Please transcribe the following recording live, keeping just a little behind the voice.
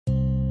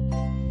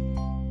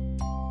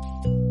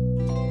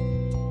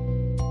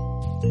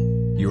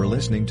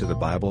listening to the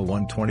Bible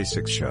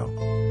 126 show.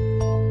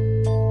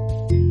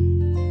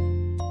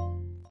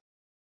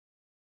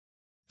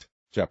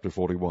 Chapter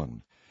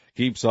 41.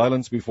 Keep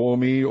silence before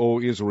me,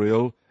 O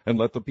Israel, and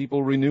let the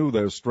people renew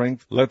their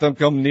strength. Let them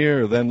come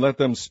near, then let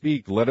them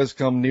speak. Let us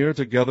come near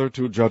together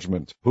to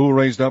judgment. Who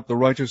raised up the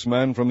righteous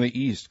man from the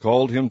east,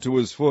 called him to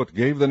his foot,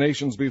 gave the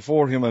nations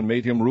before him, and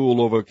made him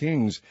rule over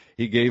kings.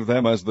 He gave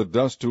them as the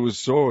dust to his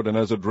sword, and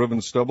as a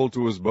driven stubble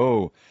to his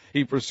bow.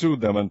 He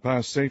pursued them and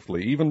passed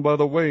safely, even by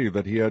the way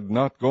that he had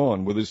not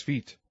gone with his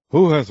feet.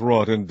 Who hath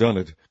wrought and done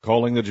it,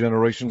 calling the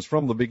generations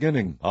from the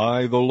beginning?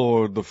 I, the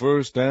Lord, the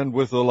first and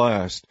with the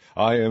last.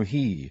 I am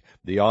he.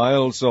 The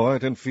isles saw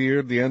it and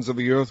feared. The ends of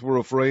the earth were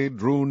afraid,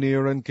 drew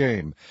near and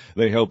came.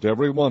 They helped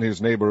every one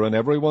his neighbor, and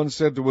every one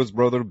said to his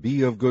brother,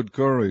 Be of good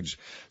courage.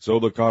 So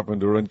the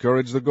carpenter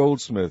encouraged the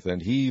goldsmith,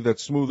 and he that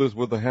smootheth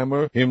with the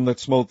hammer, him that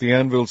smote the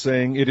anvil,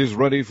 saying, It is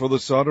ready for the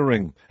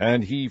soldering.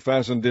 And he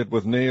fastened it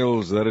with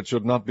nails, that it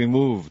should not be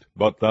moved.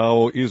 But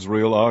thou,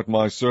 Israel, art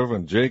my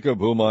servant, Jacob,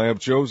 whom I have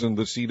chosen,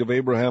 the seed of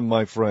Abraham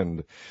my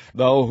friend.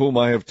 Thou whom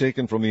I have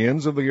taken from the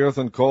ends of the earth,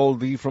 and called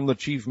thee from the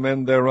chief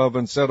men thereof,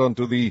 and said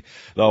unto thee,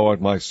 Thou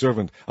art my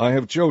servant, I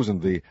have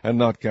chosen thee, and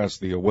not cast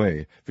thee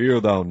away.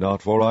 Fear thou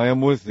not, for I am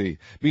with thee.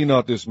 Be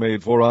not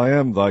dismayed, for I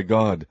am thy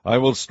God. I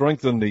will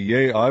strengthen thee,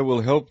 yea, I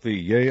will help thee,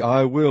 yea,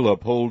 I will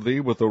uphold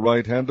thee with the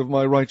right hand of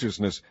my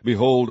righteousness.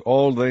 Behold,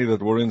 all they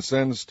that were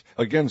incensed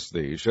against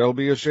thee shall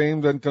be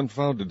ashamed and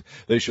confounded.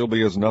 They shall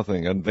be as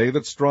nothing, and they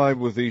that strive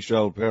with thee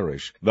shall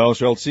perish. Thou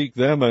shalt seek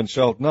them, and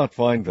shalt not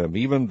find them,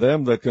 even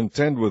them that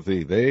contend with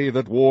thee. They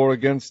that war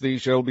against thee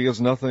shall be as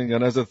nothing,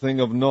 and as a thing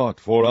of naught.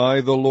 For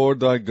I, the Lord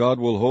thy God,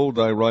 will hold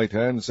thy right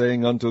hand,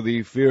 saying unto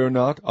thee, Fear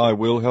not, I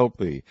will help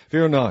thee.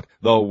 Fear not,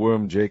 thou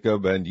worm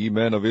Jacob, and ye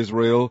men of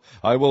Israel,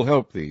 I will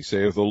help thee,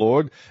 saith the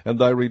Lord, and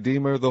thy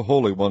Redeemer, the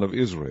Holy One of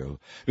Israel.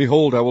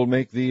 Behold, I will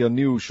make thee a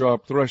new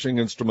sharp threshing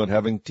instrument,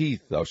 having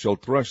teeth. Thou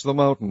shalt thresh the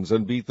mountains,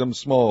 and beat them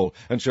small,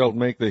 and shalt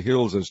make the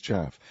hills as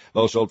chaff.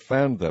 Thou shalt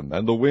fan them,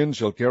 and the wind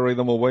shall carry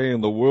them away,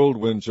 and the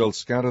whirlwind shall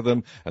scatter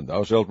them. And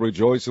thou shalt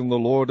rejoice in the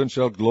Lord, and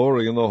shalt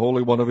glory in the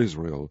Holy One of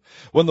Israel.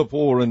 When the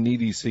poor and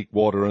needy seek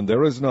water, and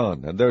there is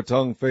none, and their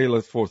tongue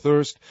faileth for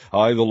thirst,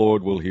 I, the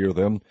Lord, will hear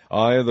them.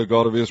 I, the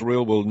God of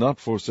Israel, will not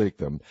forsake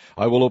them.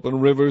 I will open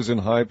rivers in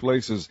high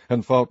places,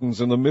 and fountains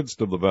in the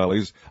midst of the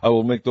valleys. I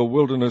will make the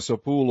wilderness a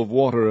pool of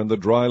water, and the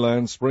dry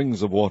land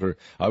springs of water.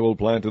 I will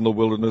plant in the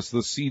wilderness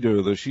the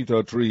cedar, the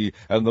shittah tree,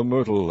 and the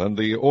myrtle, and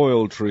the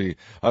oil tree.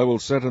 I will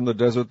set in the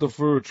desert the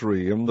fir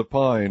tree, and the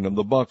pine, and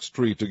the box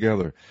tree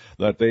together,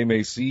 that they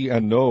may see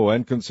and know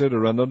and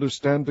consider and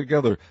understand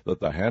together that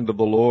the hand of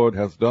the Lord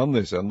hath done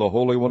this, and the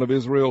Holy One of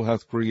Israel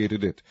hath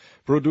created it.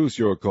 Produce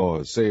your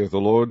cause, saith the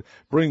Lord.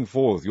 Bring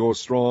forth your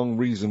strong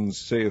reasons,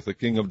 saith the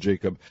King of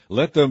Jacob.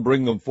 Let them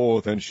bring them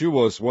forth, and shew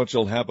us what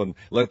shall happen.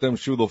 Let them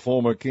shew the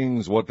former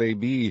kings what they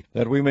be,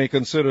 that we may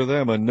consider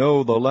them, and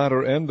know the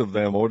latter end of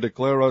them, or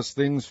declare us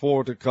things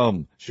for to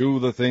come. Shew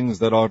the things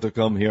that are to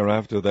come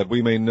hereafter, that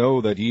we may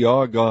know that ye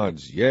are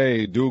gods.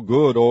 Yea, do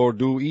good or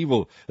do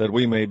evil, that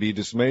we may be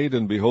dismayed,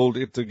 and behold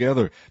it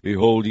together.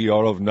 Behold, ye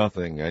are of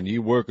nothing, and ye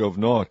work of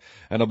naught.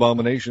 An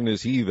abomination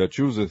is he that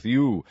chooseth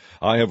you.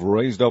 I have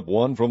raised up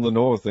one from the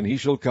north, and he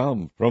shall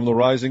come. From the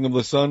rising of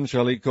the sun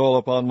shall he call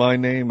upon my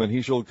name, and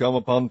he shall come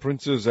upon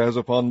princes as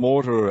upon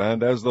mortar,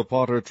 and as the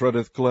potter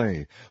treadeth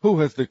clay. Who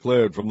hath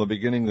declared from the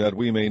beginning that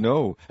we may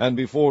know, and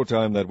before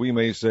time that we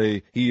may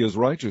say, He is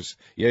righteous?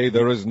 Yea,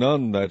 there is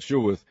none that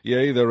sheweth,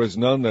 yea, there is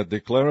none that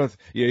declareth,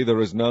 yea, there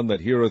is none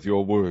that heareth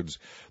your words.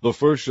 The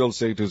first shall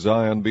say to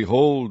Zion,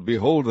 Behold,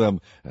 behold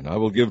them, and I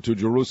will give to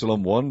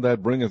Jerusalem one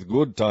that bringeth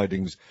good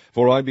tidings.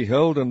 For I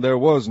beheld, and there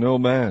was no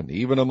man,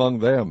 even among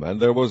them, and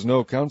there was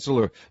no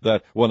counselor,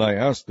 that, when I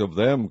asked of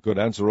them, could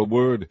answer a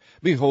word.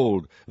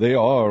 Behold, they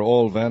are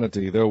all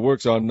vanity, their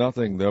works are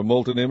nothing, their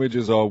molten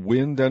images are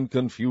wind and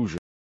confusion.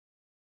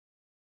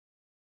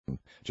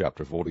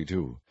 Chapter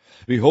 42.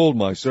 Behold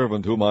my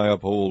servant whom I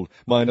uphold,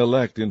 mine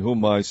elect in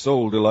whom my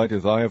soul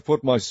delighteth. I have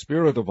put my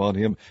spirit upon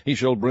him. He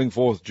shall bring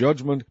forth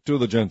judgment to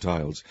the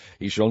Gentiles.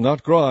 He shall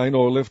not cry,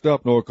 nor lift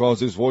up, nor cause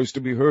his voice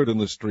to be heard in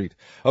the street.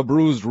 A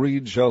bruised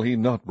reed shall he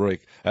not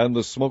break, and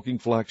the smoking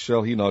flax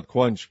shall he not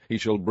quench. He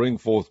shall bring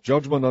forth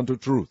judgment unto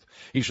truth.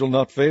 He shall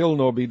not fail,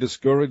 nor be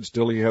discouraged,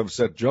 till he have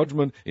set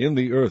judgment in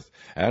the earth,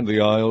 and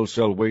the isles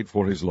shall wait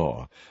for his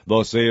law.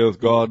 Thus saith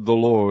God the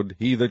Lord,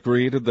 He that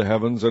created the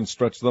heavens, and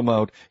stretched them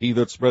out, He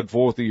that spread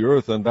forth the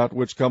earth, and that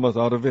which cometh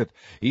out of it,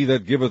 He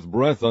that giveth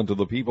breath unto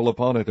the people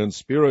upon it, and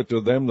spirit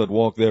to them that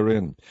walk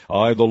therein.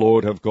 I, the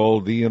Lord, have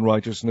called thee in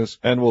righteousness,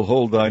 and will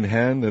hold thine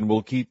hand, and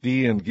will keep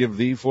thee, and give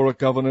thee for a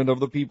covenant of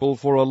the people,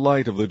 for a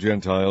light of the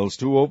Gentiles,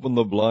 to open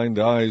the blind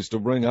eyes, to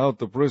bring out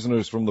the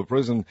prisoners from the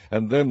prison,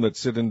 and them that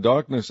sit in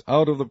darkness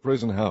out of the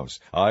prison house.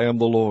 I am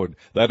the Lord,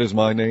 that is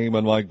my name,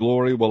 and my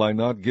glory will I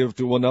not give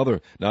to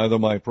another, neither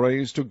my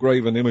praise to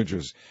graven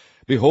images.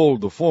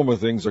 Behold, the former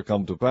things are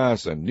come to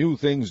pass, and new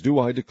things do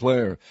I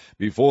declare.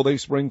 Before they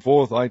spring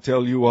forth, I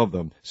tell you of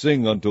them.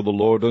 Sing unto the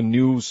Lord a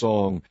new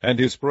song, and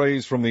his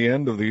praise from the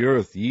end of the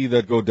earth, ye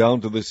that go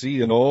down to the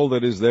sea, and all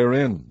that is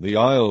therein, the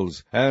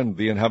isles, and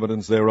the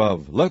inhabitants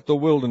thereof. Let the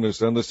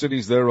wilderness and the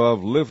cities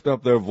thereof lift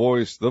up their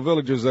voice, the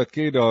villages that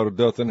Kedar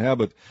doth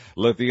inhabit.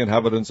 Let the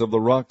inhabitants of the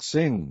rock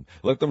sing.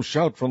 Let them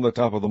shout from the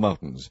top of the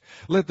mountains.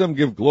 Let them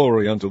give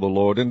glory unto the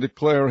Lord, and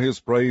declare his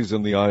praise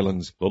in the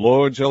islands. The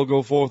Lord shall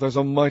go forth as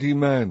a mighty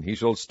man. He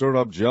shall stir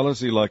up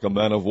jealousy like a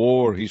man of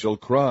war. He shall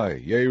cry,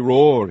 yea,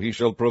 roar. He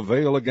shall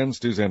prevail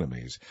against his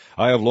enemies.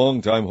 I have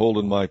long time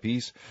holden my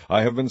peace.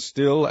 I have been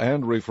still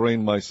and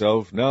refrained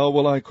myself. Now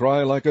will I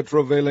cry like a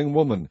travailing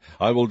woman.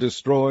 I will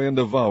destroy and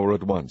devour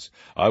at once.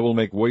 I will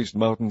make waste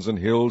mountains and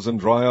hills, and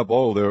dry up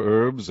all their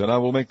herbs, and I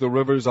will make the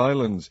rivers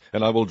islands,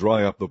 and I will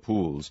dry up the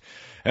pools.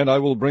 And I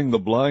will bring the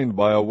blind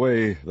by a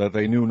way that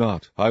they knew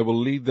not. I will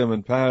lead them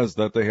in paths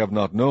that they have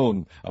not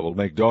known. I will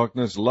make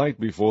darkness light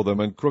before them,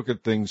 and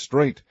crooked things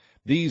straight.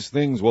 These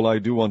things will I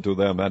do unto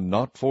them, and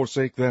not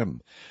forsake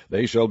them.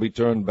 They shall be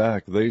turned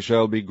back, they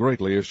shall be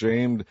greatly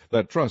ashamed,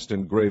 that trust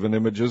in graven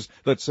images,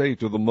 that say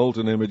to the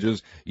molten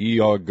images, Ye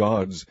are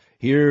gods.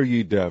 Hear,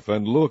 ye deaf,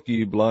 and look,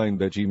 ye blind,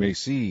 that ye may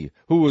see.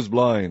 Who is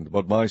blind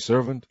but my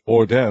servant?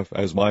 Or deaf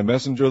as my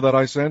messenger that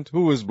I sent?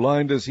 Who is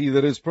blind as he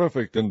that is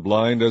perfect, and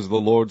blind as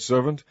the Lord's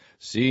servant?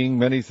 Seeing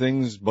many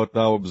things, but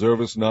thou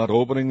observest not,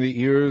 opening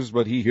the ears,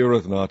 but he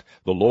heareth not.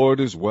 The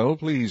Lord is well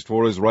pleased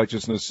for his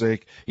righteousness'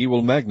 sake. He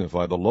will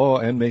magnify the law,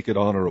 and make it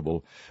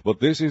honorable. But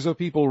this is a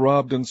people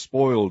robbed and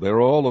spoiled. They are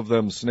all of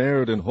them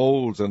snared in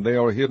holes, and they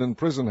are hid in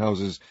prison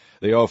houses.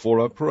 They are for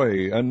a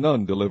prey, and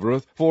none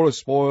delivereth, for a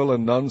spoil,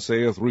 and none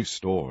saith,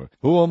 Restore.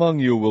 Who among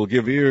you will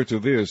give ear to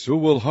this? Who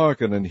will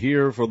hearken and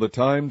hear for the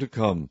time to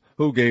come?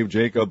 Who gave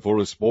Jacob for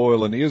a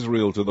spoil, and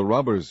Israel to the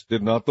robbers?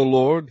 Did not the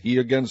Lord, he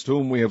against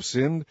whom we have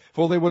sinned?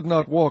 For they would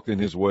not walk in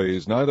his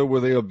ways, neither were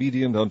they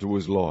obedient unto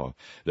his law.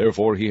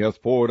 Therefore he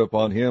hath poured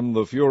upon him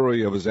the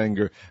fury of his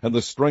anger, and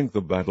the strength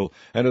of battle,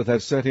 and it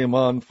hath set him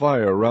on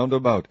fire round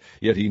about.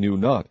 Yet he knew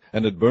not,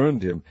 and it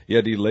burned him,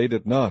 yet he laid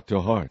it not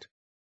to heart.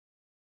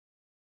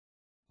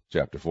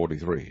 Chapter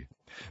 43.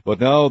 But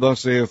now thus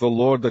saith the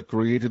Lord that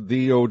created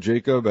thee, O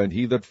Jacob, and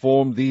he that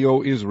formed thee,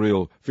 O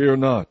Israel, Fear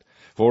not.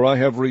 For I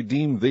have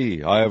redeemed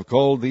thee, I have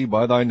called thee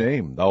by thy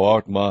name, thou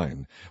art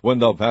mine. When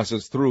thou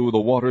passest through the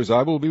waters,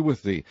 I will be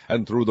with thee,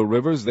 and through the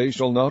rivers they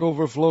shall not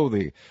overflow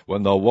thee.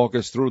 When thou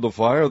walkest through the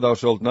fire, thou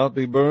shalt not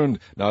be burned,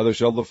 neither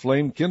shall the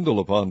flame kindle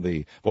upon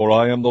thee. For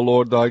I am the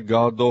Lord thy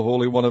God, the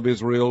Holy One of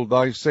Israel,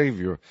 thy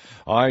Saviour.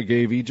 I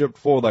gave Egypt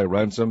for thy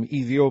ransom,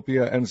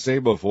 Ethiopia and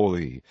Seba for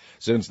thee.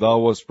 Since thou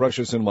wast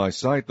precious in my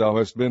sight, thou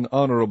hast been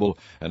honorable,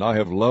 and I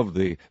have loved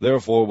thee.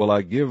 Therefore will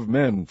I give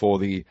men for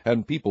thee,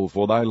 and people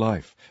for thy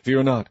life.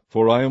 Fear not,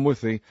 for I am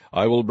with thee.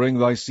 I will bring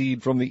thy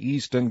seed from the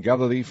east, and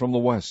gather thee from the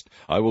west.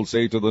 I will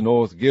say to the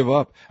north, Give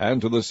up,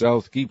 and to the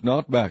south, Keep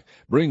not back.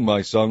 Bring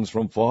my sons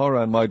from far,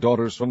 and my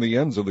daughters from the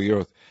ends of the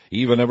earth,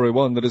 even every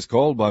one that is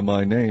called by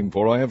my name,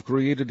 for I have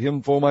created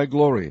him for my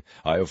glory.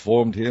 I have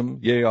formed him,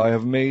 yea, I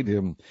have made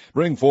him.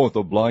 Bring forth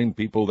the blind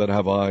people that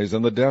have eyes,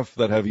 and the deaf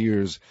that have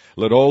ears.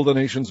 Let all the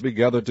nations be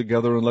gathered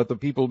together, and let the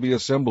people be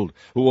assembled.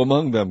 Who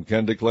among them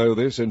can declare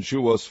this, and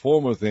shew us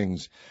former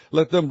things?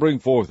 Let them bring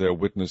forth their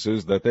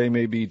witnesses, that they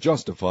may be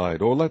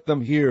justified, or let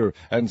them hear,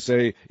 and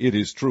say, It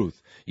is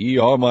truth. Ye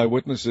are my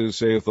witnesses,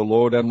 saith the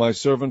Lord, and my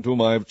servant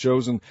whom I have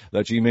chosen,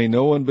 that ye may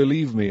know and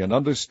believe me, and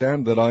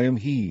understand that I am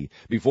he.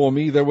 Before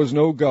me there was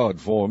no God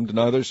formed,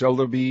 neither shall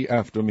there be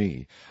after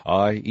me.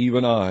 I,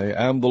 even I,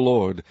 am the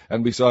Lord,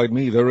 and beside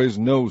me there is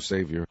no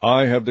Saviour.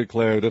 I have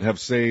declared and have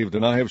saved,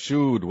 and I have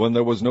shewed, when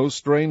there was no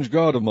strange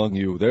God among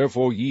you.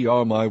 Therefore ye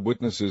are my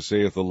witnesses,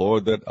 saith the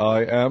Lord, that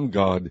I am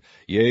God.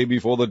 Yea,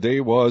 before the day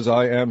was,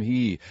 I am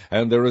he,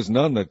 and there is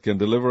none that can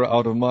deliver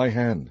out of my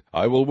hand.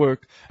 I will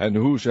work, and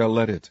who shall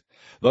let it?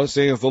 Thus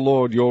saith the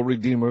Lord your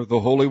Redeemer, the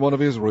Holy One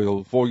of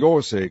Israel, For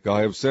your sake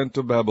I have sent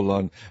to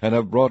Babylon, and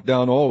have brought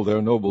down all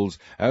their nobles,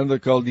 and the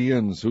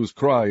Chaldeans, whose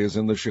cry is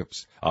in the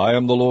ships. I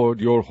am the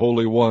Lord your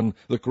Holy One,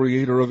 the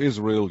Creator of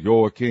Israel,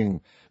 your King.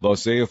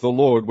 Thus saith the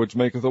Lord, which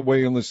maketh a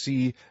way in the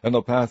sea, and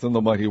a path in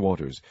the mighty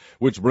waters,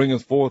 which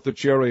bringeth forth the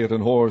chariot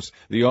and horse,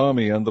 the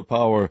army and the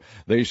power.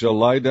 They shall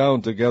lie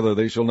down together,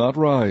 they shall not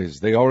rise.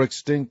 They are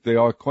extinct, they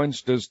are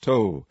quenched as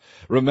tow.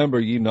 Remember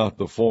ye not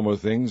the former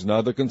things,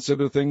 neither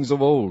consider things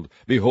of old.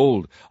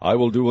 Behold, I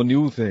will do a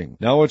new thing.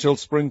 Now it shall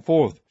spring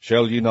forth.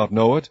 Shall ye not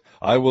know it?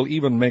 I will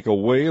even make a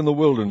way in the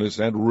wilderness,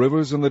 and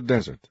rivers in the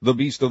desert. The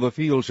beasts of the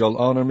field shall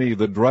honor me,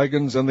 the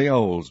dragons and the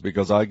owls,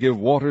 because I give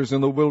waters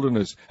in the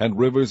wilderness, and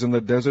rivers in the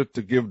desert, desert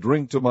to give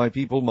drink to my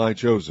people my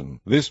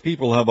chosen. This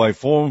people have I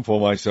formed for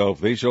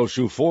myself, they shall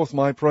shew forth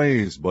my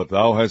praise. But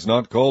thou hast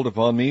not called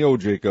upon me, O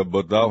Jacob,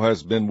 but thou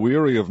hast been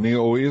weary of me,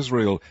 O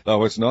Israel.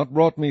 Thou hast not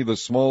brought me the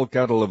small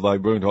cattle of thy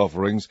burnt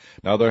offerings,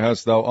 neither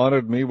hast thou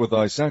honored me with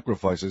thy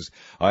sacrifices.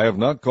 I have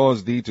not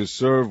caused thee to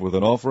serve with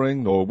an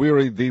offering, nor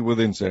wearied thee with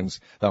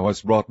incense. Thou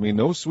hast brought me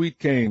no sweet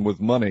cane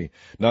with money,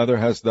 neither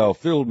hast thou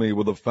filled me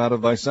with the fat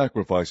of thy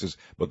sacrifices.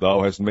 But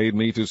thou hast made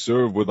me to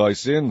serve with thy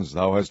sins,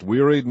 thou hast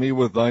wearied me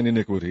with thine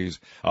iniquities.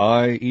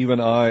 I, even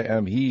I,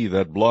 am he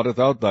that blotteth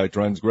out thy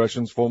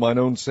transgressions for mine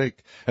own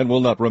sake, and will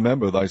not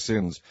remember thy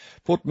sins.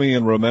 Put me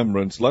in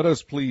remembrance, let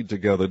us plead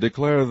together.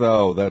 Declare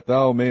thou, that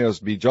thou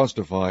mayest be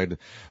justified.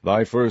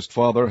 Thy first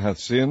father hath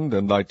sinned,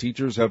 and thy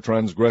teachers have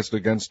transgressed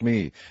against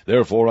me.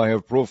 Therefore I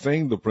have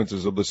profaned the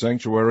princes of the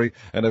sanctuary,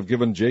 and have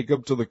given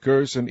Jacob to the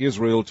curse, and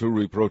Israel to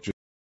reproaches.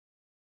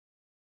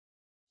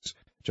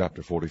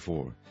 Chapter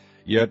 44.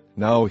 Yet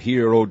now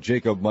hear, O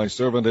Jacob, my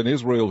servant, and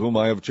Israel, whom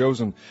I have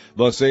chosen.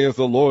 Thus saith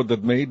the Lord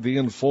that made thee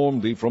and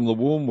formed thee from the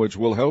womb, which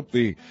will help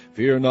thee.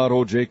 Fear not,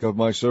 O Jacob,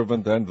 my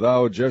servant, and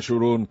thou,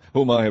 Jeshurun,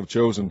 whom I have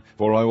chosen.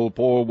 For I will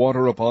pour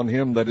water upon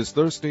him that is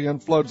thirsty,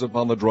 and floods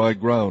upon the dry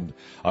ground.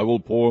 I will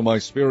pour my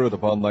spirit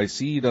upon thy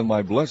seed, and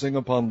my blessing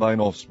upon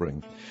thine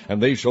offspring.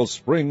 And they shall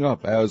spring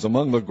up as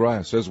among the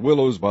grass, as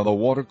willows by the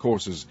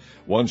watercourses.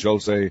 One shall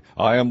say,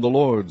 I am the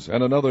Lord's,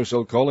 and another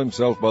shall call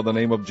himself by the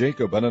name of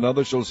Jacob, and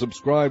another shall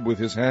subscribe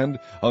with his hand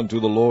unto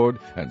the Lord,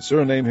 and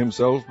surname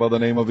himself by the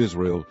name of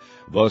Israel.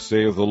 Thus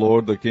saith the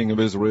Lord, the King of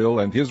Israel,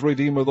 and his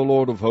Redeemer, the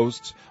Lord of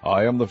hosts,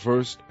 I am the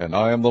first, and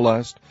I am the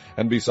last,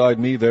 and beside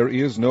me there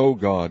is no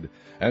God.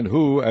 And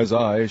who, as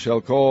I, shall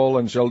call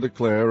and shall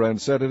declare,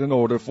 and set it in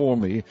order for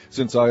me,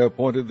 since I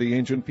appointed the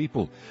ancient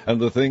people, and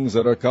the things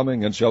that are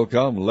coming and shall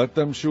come, let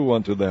them shew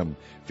unto them.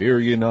 Fear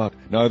ye not,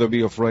 neither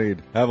be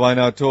afraid. Have I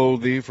not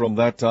told thee from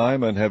that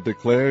time, and have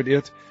declared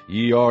it?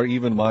 Ye are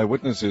even my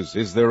witnesses.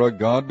 Is there a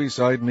God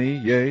beside me?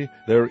 Yea,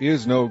 there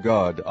is no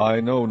God,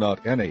 I know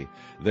not any.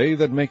 They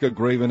that make a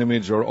graven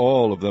image are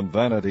all of them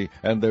vanity,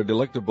 and their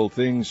delectable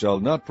things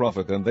shall not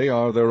profit, and they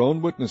are their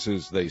own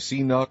witnesses. They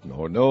see not,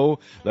 nor know,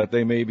 that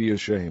they may be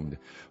ashamed.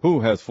 Who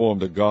hath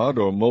formed a god,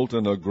 or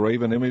molten a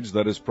graven image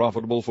that is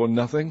profitable for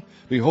nothing?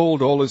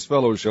 Behold, all his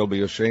fellows shall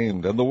be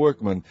ashamed, and the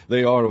workmen,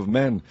 they are of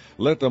men.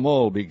 Let them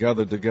all be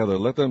gathered together,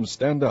 let them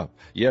stand up.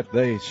 Yet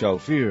they shall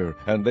fear,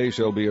 and they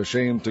shall be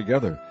ashamed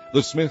together.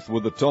 The smith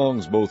with the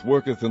tongs both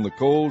worketh in the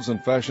coals, and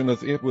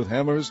fashioneth it with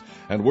hammers,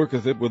 and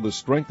worketh it with the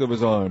strength of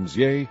his arms.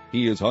 Yea,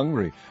 he is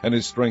hungry, and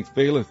his strength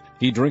faileth.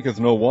 He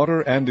drinketh no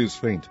water, and is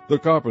faint. The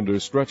carpenter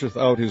stretcheth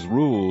out his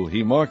rule,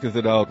 he marketh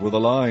it out with a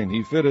line.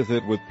 He fitteth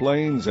it with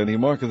planes, and he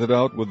marketh it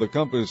out with the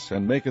compass,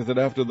 and maketh it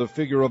after the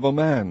figure of a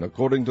man,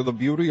 according to the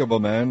beauty of a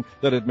man,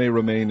 that it may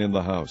remain in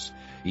the house.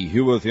 He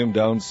heweth him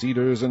down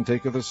cedars, and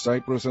taketh the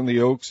cypress and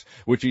the oaks,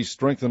 which he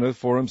strengtheneth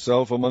for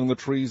himself among the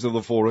trees of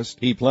the forest.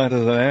 He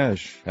planteth an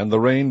ash, and the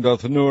rain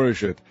doth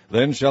nourish it.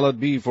 Then shall it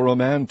be for a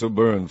man to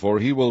burn, for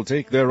he will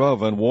take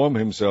thereof, and warm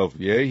himself.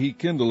 Yea, he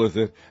kindleth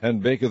it,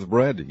 and baketh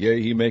bread. Yea,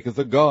 he maketh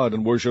a god,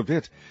 and worship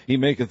it. He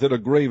maketh it a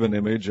graven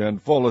image,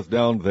 and falleth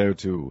down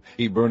thereto.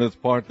 He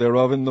burneth part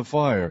thereof in the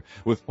fire.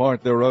 With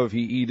part thereof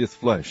he eateth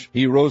flesh.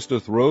 He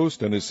roasteth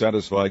roast, and is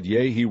satisfied.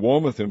 Yea, he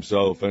warmeth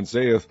himself, and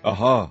saith,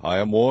 Aha, I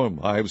am warm,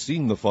 I have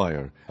seen the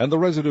fire. And the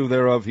residue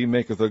thereof he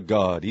maketh a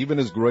god, even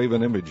his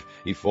graven image.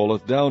 He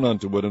falleth down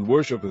unto it, and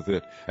worshippeth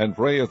it, and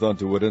prayeth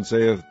unto it, and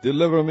saith,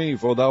 Deliver me,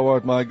 for thou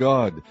art my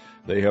God.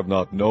 They have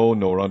not known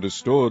nor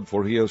understood,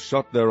 for he has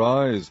shut their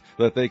eyes,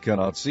 that they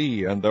cannot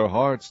see, and their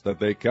hearts, that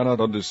they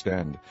cannot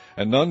understand.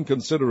 And none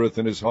considereth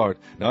in his heart,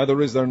 neither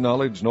is there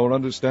knowledge nor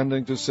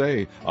understanding to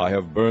say, I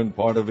have burned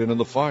part of it in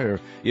the fire.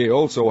 Yea,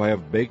 also I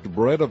have baked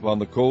bread upon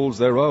the coals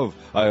thereof.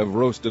 I have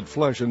roasted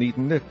flesh and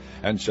eaten it.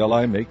 And shall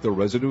I make the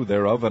residue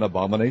thereof an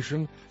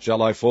abomination?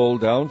 Shall I fall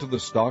down to the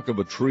stock of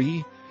a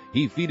tree?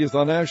 He feedeth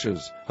on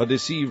ashes. A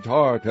deceived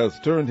heart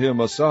hath turned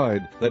him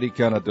aside, that he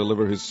cannot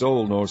deliver his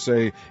soul, nor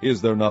say,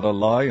 Is there not a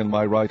lie in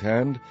my right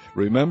hand?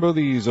 Remember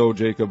these, O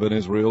Jacob and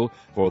Israel,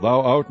 for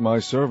thou art my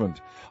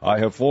servant. I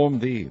have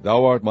formed thee,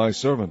 thou art my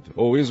servant.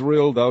 O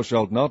Israel, thou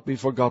shalt not be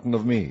forgotten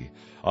of me.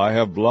 I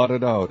have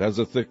blotted out as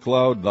a thick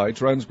cloud thy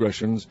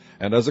transgressions,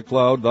 and as a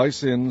cloud thy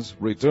sins.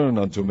 Return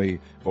unto me,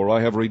 for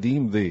I have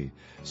redeemed thee.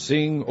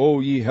 Sing, O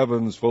ye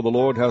heavens, for the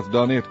Lord hath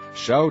done it.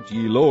 Shout,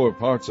 ye lower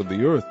parts of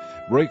the earth.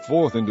 Break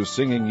forth into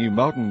singing, ye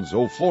mountains,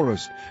 O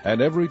forest,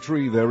 and every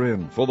tree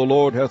therein. For the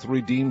Lord hath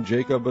redeemed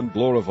Jacob, and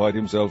glorified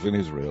himself in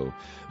Israel.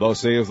 Thus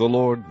saith the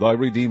Lord, thy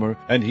Redeemer,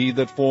 and he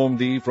that formed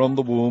thee from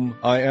the womb.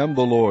 I am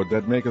the Lord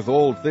that maketh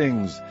all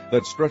things,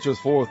 that stretcheth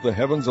forth the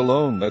heavens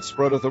alone, that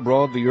spreadeth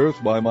abroad the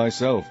earth by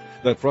myself,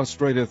 that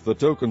frustrateth the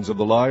tokens of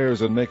the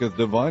liars, and maketh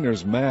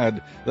diviners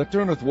mad, that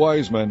turneth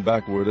wise men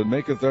backward, and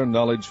maketh their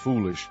knowledge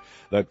foolish,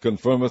 that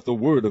confirmeth the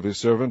word of his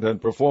servant,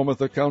 and performeth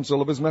the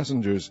counsel of his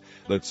messengers,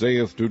 that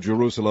saith to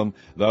Jerusalem,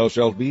 Thou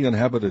shalt be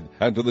inhabited,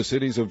 and to the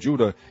cities of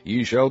Judah,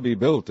 Ye shall be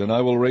built, and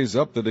I will raise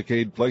up the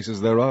decayed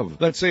places thereof,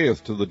 that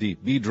saith to the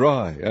deep, Be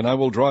dry, and I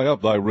will dry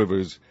up thy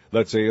rivers,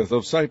 that saith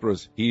of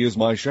Cyprus, He is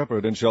my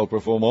shepherd, and shall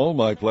perform all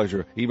my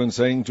pleasure, even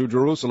saying to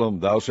Jerusalem,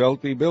 Thou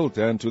shalt be built,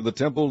 and to the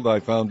temple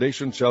thy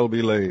foundation shall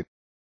be laid.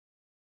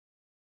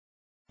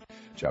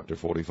 Chapter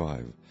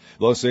 45.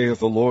 Thus saith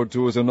the Lord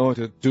to his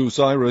anointed, to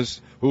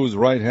Cyrus, whose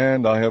right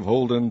hand I have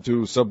holden,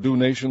 to subdue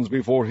nations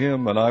before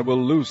him, and I will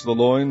loose the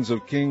loins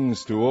of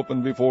kings, to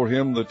open before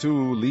him the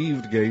two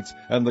leaved gates,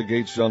 and the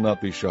gates shall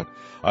not be shut.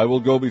 I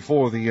will go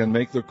before thee, and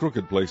make the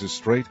crooked places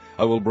straight.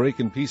 I will break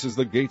in pieces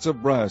the gates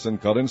of brass,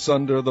 and cut in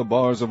sunder the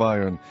bars of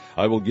iron.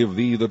 I will give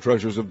thee the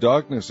treasures of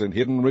darkness, and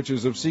hidden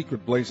riches of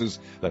secret places,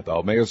 that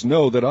thou mayest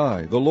know that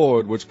I, the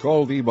Lord, which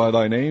call thee by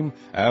thy name,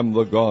 am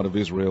the God of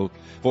Israel.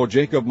 For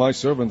Jacob my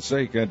servant's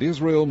sake, and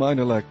Israel mine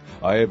elect,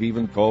 I have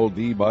even called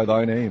thee by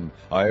thy name.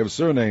 I have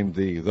surnamed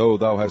thee, though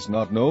thou hast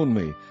not known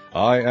me.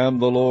 I am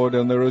the Lord,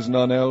 and there is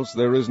none else,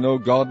 there is no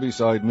God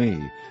beside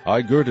me.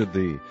 I girded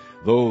thee,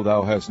 though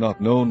thou hast not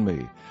known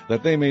me,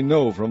 that they may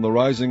know from the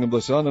rising of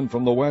the sun and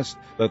from the west,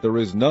 that there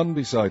is none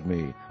beside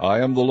me. I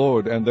am the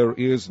Lord, and there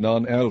is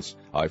none else.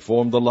 I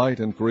form the light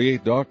and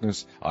create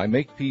darkness. I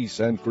make peace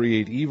and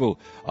create evil.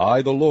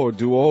 I, the Lord,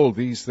 do all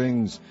these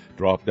things.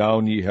 Drop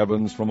down, ye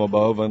heavens, from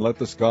above, and let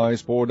the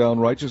skies pour down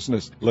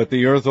righteousness. Let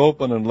the earth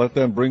open, and let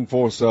them bring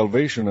forth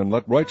salvation, and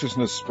let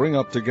righteousness spring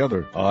up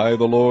together. I,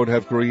 the Lord,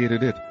 have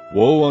created it.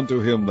 Woe unto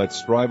him that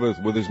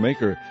striveth with his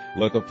Maker.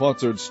 Let the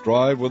potsherd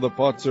strive with the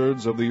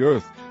potsherds of the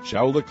earth.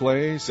 Shall the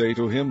clay say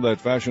to him that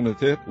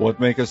fashioneth it, What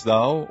makest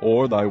thou?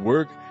 Or thy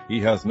work? He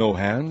hath no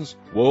hands.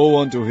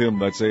 Woe unto him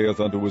that saith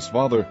unto his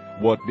father,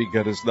 What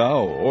begettest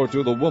thou? Or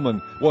to the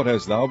woman, What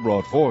hast thou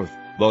brought forth?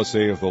 Thus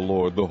saith the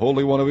Lord, the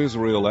Holy One of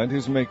Israel, and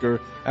his Maker,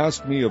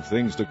 Ask me of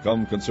things to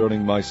come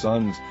concerning my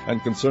sons,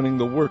 and concerning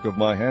the work of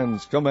my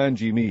hands command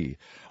ye me.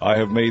 I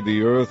have made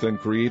the earth, and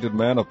created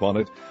man upon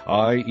it.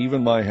 I,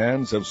 even my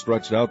hands, have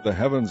stretched out the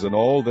heavens, and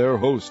all their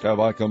host have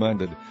I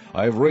commanded.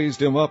 I have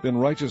raised him up in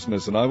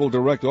righteousness, and I will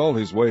direct all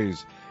his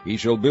ways. He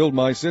shall build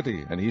my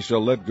city, and he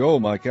shall let go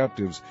my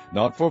captives,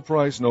 not for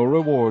price nor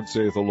reward,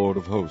 saith the Lord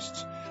of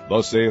hosts.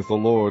 Thus saith the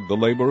Lord, the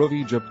labor of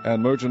Egypt,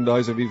 and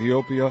merchandise of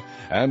Ethiopia,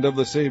 and of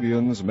the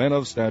Sabians, men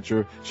of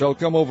stature, shall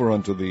come over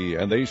unto thee,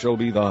 and they shall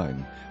be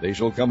thine. They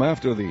shall come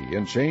after thee,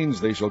 in chains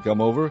they shall come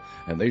over,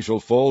 and they shall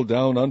fall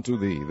down unto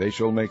thee. They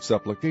shall make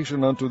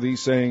supplication unto thee,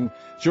 saying,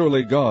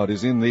 Surely God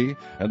is in thee,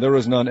 and there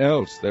is none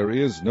else, there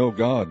is no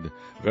God.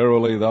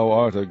 Verily thou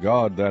art a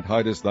God that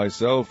hidest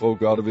thyself, O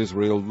God of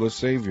Israel, the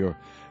Saviour.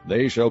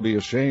 They shall be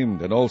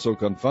ashamed, and also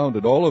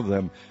confounded, all of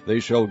them. They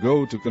shall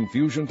go to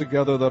confusion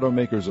together that are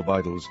makers of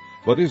idols.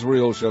 But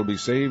Israel shall be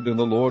saved in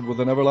the Lord with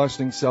an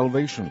everlasting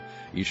salvation.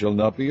 He shall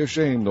not be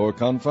ashamed nor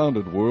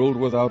confounded, world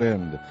without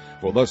end.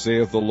 For thus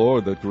saith the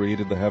Lord that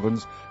created the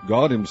heavens,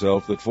 God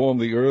himself that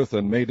formed the earth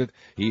and made it.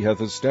 He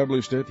hath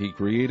established it, he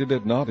created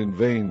it not in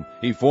vain.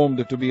 He formed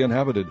it to be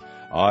inhabited.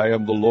 I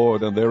am the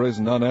Lord, and there is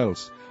none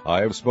else.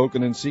 I have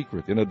spoken in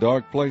secret, in a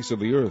dark place of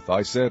the earth.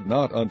 I said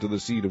not unto the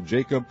seed of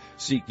Jacob,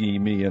 Seek ye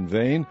me in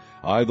vain.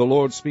 I, the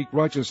Lord, speak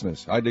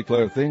righteousness. I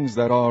declare things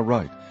that are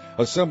right.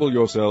 Assemble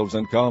yourselves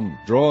and come.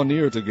 Draw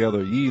near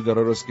together, ye that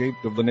are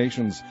escaped of the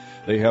nations.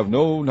 They have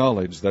no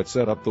knowledge that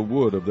set up the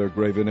wood of their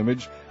graven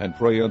image, and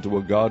pray unto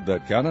a God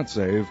that cannot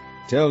save.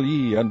 Tell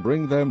ye, and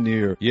bring them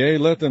near. Yea,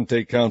 let them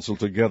take counsel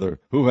together.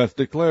 Who hath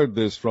declared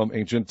this from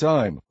ancient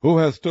time? Who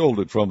hath told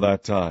it from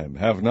that time?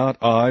 Have not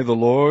I the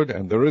Lord?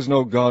 And there is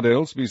no God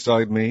else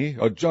beside me,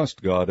 a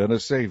just God and a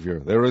Saviour.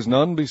 There is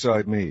none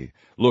beside me.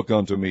 Look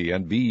unto me,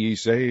 and be ye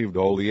saved,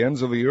 all the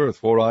ends of the earth,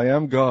 for I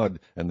am God,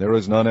 and there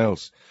is none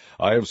else.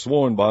 I have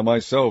sworn by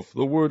myself,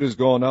 the word is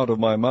gone out of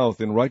my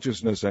mouth in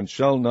righteousness, and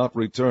shall not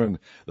return,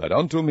 that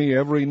unto me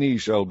every knee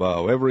shall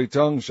bow, every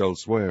tongue shall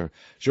swear.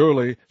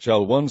 Surely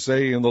shall one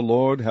say in the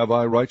Lord, Have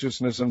I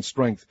righteousness and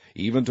strength?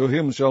 Even to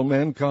him shall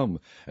men come,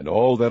 and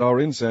all that are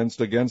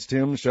incensed against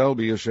him shall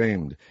be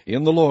ashamed.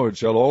 In the Lord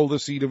shall all the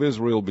seed of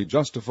Israel be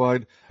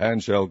justified,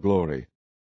 and shall glory.